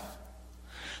itself,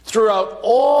 throughout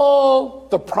all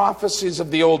the prophecies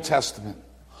of the Old Testament,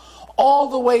 all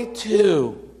the way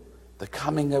to the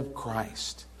coming of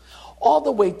Christ, all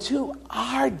the way to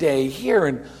our day here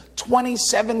in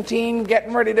 2017,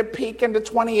 getting ready to peek into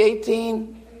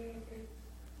 2018.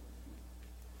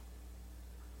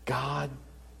 God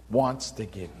wants to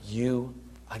give you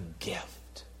a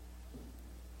gift.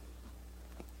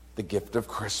 The gift of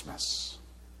Christmas.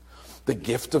 The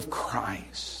gift of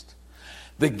Christ.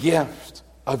 The gift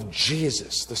of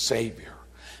Jesus, the Savior.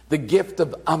 The gift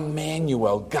of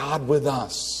Emmanuel, God with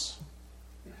us.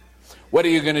 What are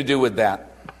you going to do with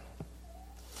that?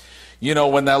 You know,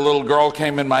 when that little girl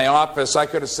came in my office, I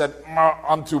could have said,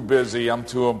 I'm too busy, I'm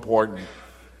too important.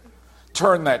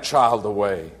 Turn that child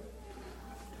away.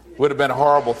 Would have been a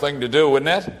horrible thing to do,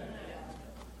 wouldn't it?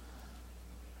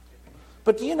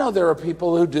 But do you know there are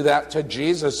people who do that to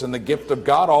Jesus and the gift of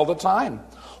God all the time?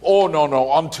 Oh,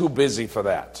 no, I'm too busy for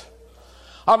that.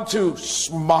 I'm too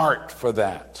smart for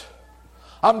that.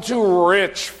 I'm too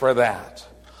rich for that.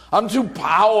 I'm too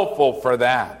powerful for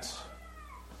that.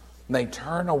 And they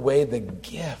turn away the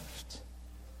gift,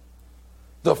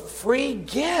 the free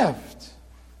gift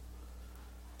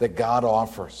that God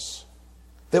offers,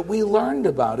 that we learned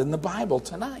about in the Bible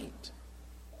tonight.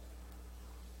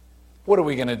 What are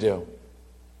we going to do?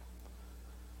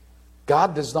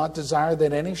 God does not desire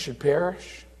that any should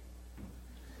perish.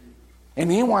 And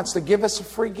He wants to give us a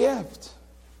free gift.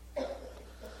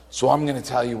 So I'm going to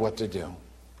tell you what to do.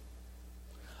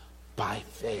 By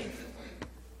faith.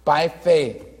 By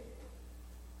faith.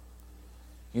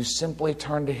 You simply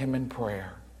turn to Him in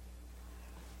prayer.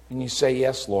 And you say,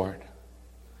 yes, Lord,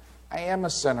 I am a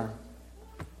sinner.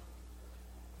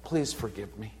 Please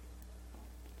forgive me.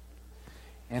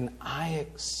 And I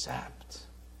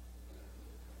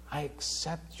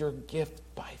accept your gift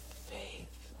by faith.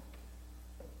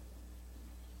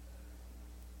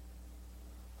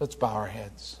 Let's bow our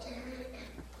heads.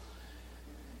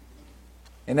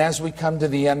 And as we come to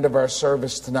the end of our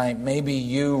service tonight, maybe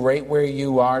you, right where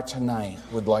you are tonight,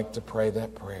 would like to pray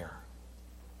that prayer.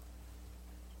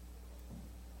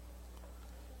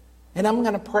 And I'm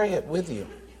going to pray it with you.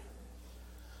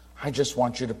 I just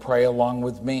want you to pray along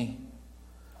with me.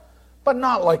 But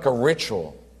not like a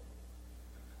ritual.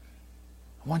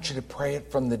 I want you to pray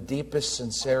it from the deepest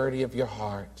sincerity of your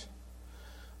heart.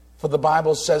 For the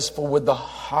Bible says, for with the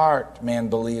heart man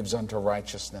believes unto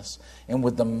righteousness, and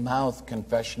with the mouth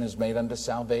confession is made unto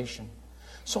salvation.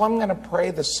 So I'm going to pray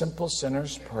the simple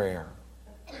sinner's prayer.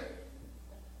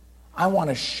 I want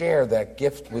to share that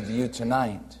gift with you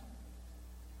tonight.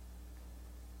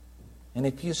 And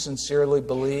if you sincerely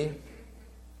believe,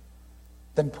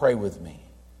 then pray with me.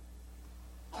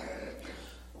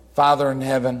 Father in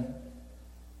heaven,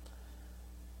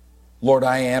 Lord,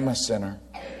 I am a sinner.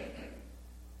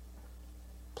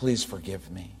 Please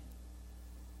forgive me.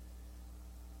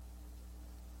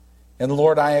 And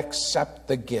Lord, I accept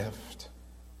the gift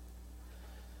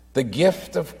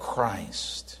of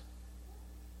Christ.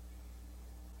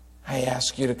 I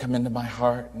ask you to come into my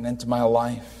heart and into my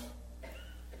life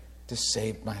to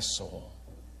save my soul.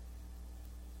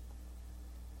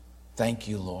 Thank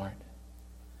you, Lord.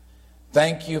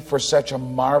 Thank you for such a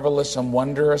marvelous and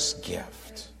wondrous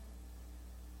gift.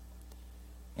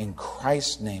 In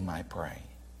Christ's name I pray.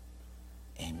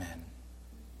 Amen.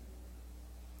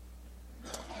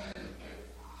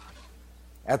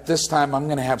 At this time, I'm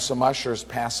going to have some ushers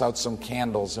pass out some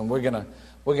candles, and we're going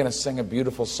to sing a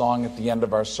beautiful song at the end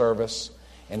of our service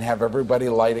and have everybody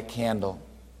light a candle.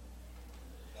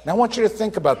 Now I want you to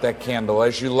think about that candle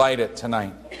as you light it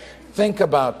tonight. Think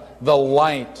about the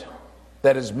light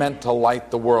that is meant to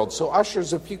light the world. So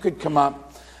ushers, if you could come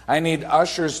up. I need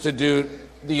ushers to do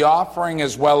the offering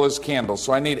as well as candles.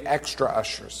 So I need extra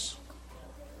ushers.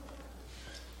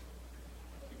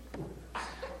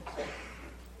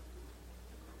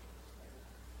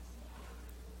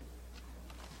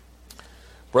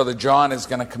 Brother John is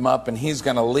going to come up and he's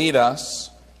going to lead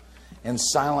us in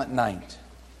Silent Night.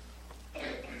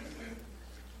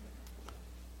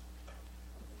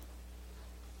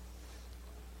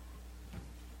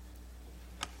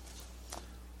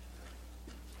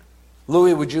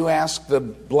 Louis, would you ask the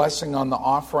blessing on the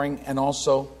offering and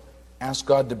also ask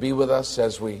God to be with us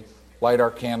as we light our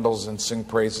candles and sing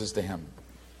praises to Him?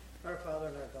 Our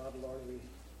Father and our God, Lord,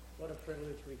 what a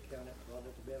privilege we count it, Father,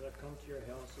 to be able to come to your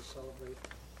house to celebrate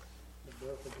the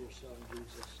birth of your Son,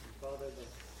 Jesus. And Father,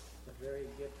 the very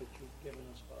gift that you've given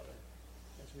us, Father.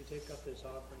 As we take up this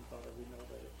offering, Father, we know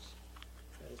that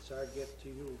it's our gift to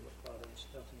you, but Father, it's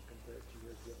nothing compared to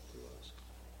your gift to us.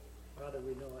 Father,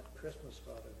 we know at Christmas,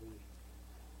 Father, we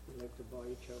like to buy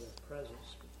each other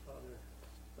presents. But Father,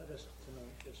 let us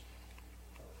tonight just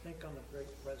think on the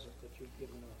great present that you've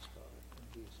given us, Father, in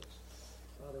Jesus.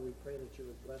 Father, we pray that you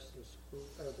would bless this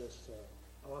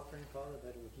offering, Father,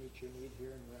 that it would meet your need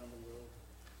here and around the world.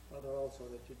 Father, also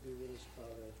that you'd be with us,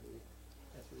 Father,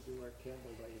 as we do our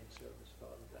candle lighting service,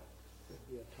 Father, that would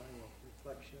be a time of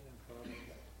reflection and, Father,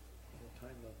 and a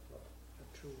time of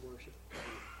true worship.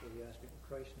 For we ask it in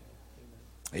Christ's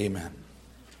name. Amen. Amen.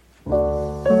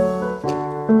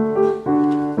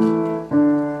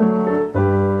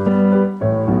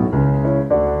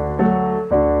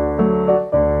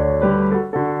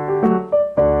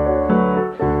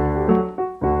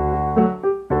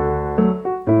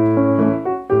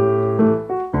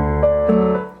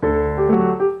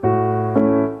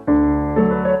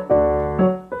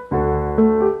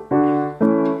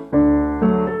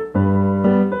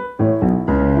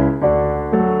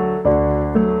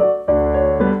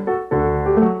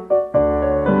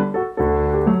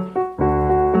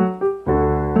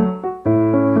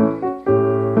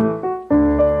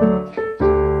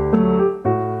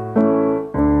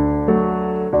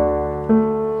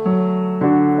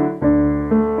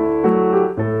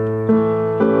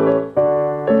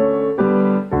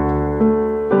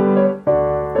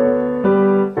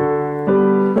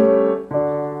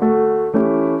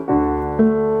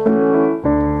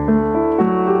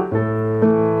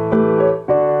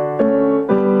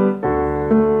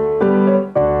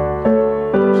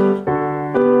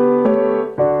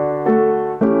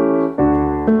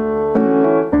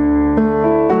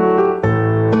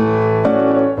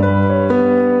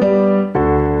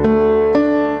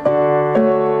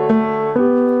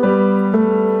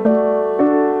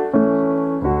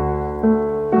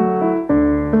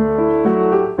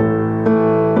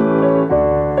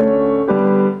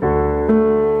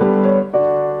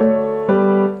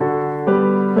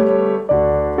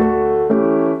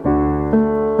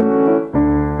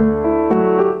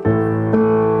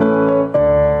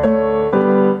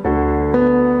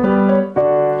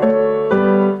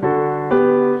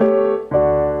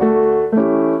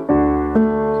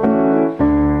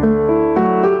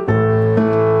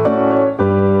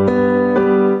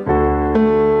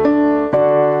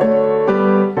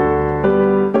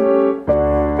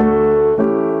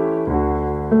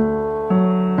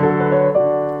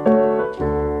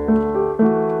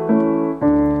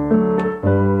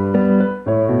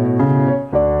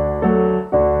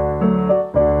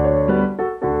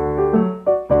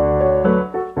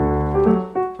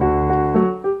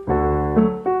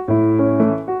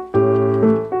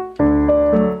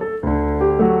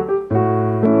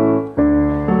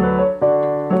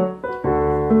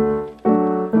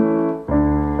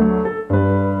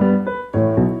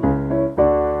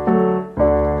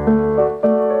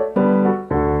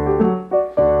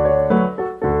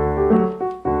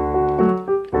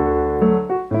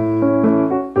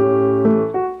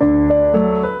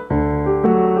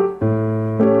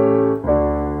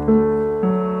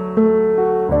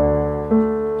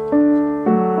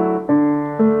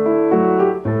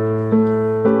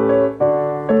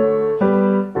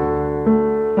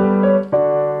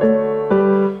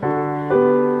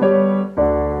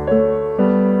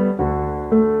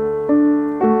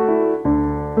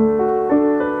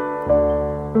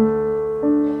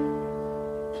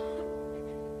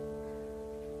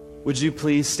 Would you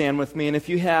please stand with me? And if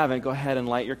you haven't, go ahead and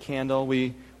light your candle.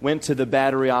 We went to the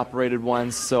battery-operated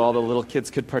ones so all the little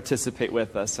kids could participate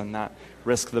with us and not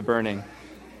risk the burning.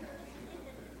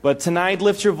 But tonight,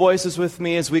 lift your voices with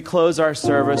me as we close our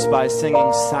service by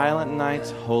singing Silent Night,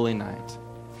 Holy Night.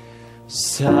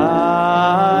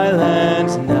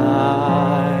 Silent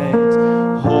night,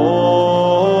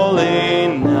 holy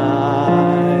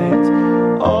night,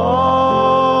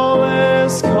 all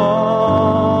is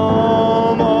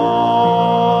calm,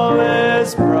 all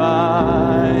is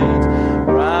bright,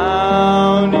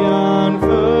 round yon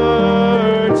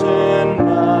virgin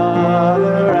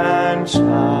mother and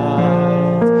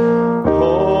child,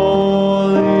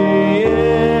 holy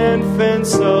infant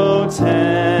so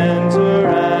tender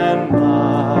and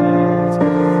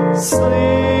mild,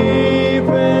 sleep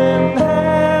in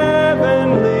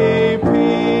heavenly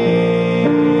peace,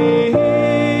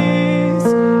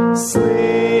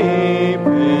 sleep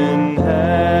in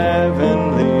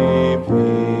heavenly peace.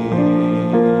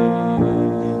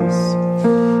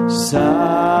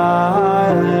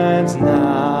 Silent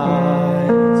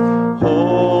night,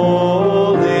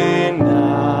 holy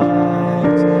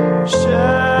night,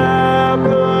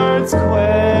 shepherds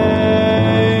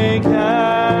quake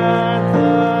at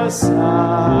the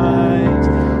sight,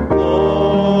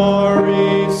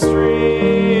 glory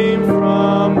stream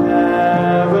from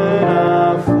heaven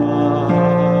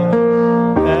afar,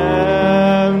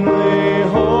 heavenly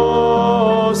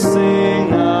hosts sing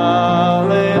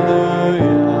hallelujah,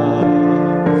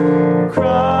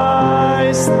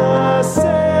 Christ the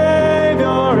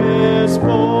Savior is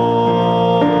born,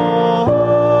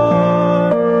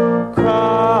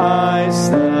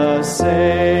 Christ the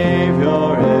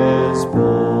Savior is born.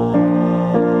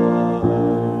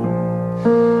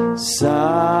 Silent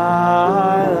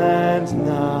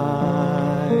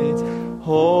night,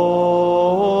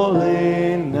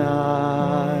 holy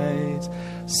night,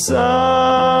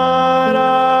 Son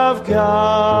of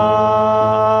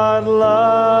God,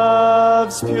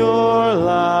 love's pure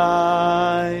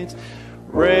light,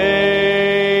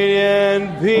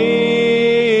 radiant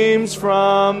beams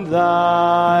from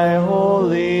thy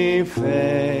holy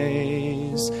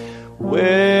face,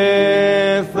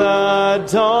 with the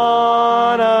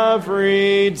dawn of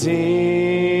redeeming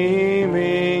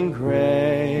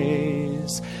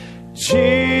grace.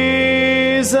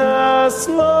 Jesus,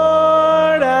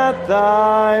 Lord, at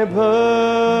thy birth,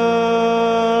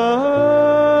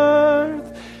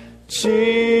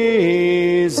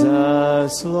 Jesus,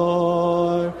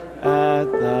 Lord, at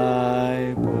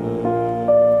thy birth.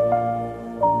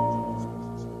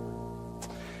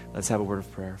 Let's have a word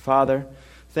of prayer. Father,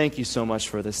 thank you so much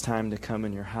for this time to come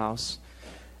in your house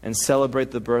and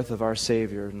celebrate the birth of our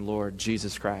Savior and Lord,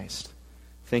 Jesus Christ.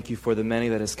 Thank you for the many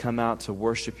that has come out to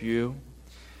worship you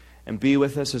and be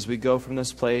with us as we go from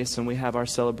this place and we have our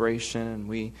celebration and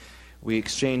we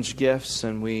exchange gifts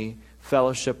and we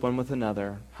fellowship one with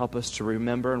another. Help us to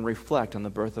remember and reflect on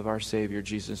the birth of our Savior,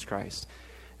 Jesus Christ,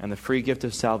 and the free gift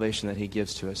of salvation that he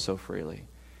gives to us so freely.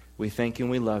 We thank you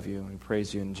and we love you and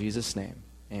praise you in Jesus' name.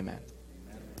 Amen.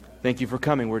 Thank you for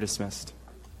coming. We're dismissed.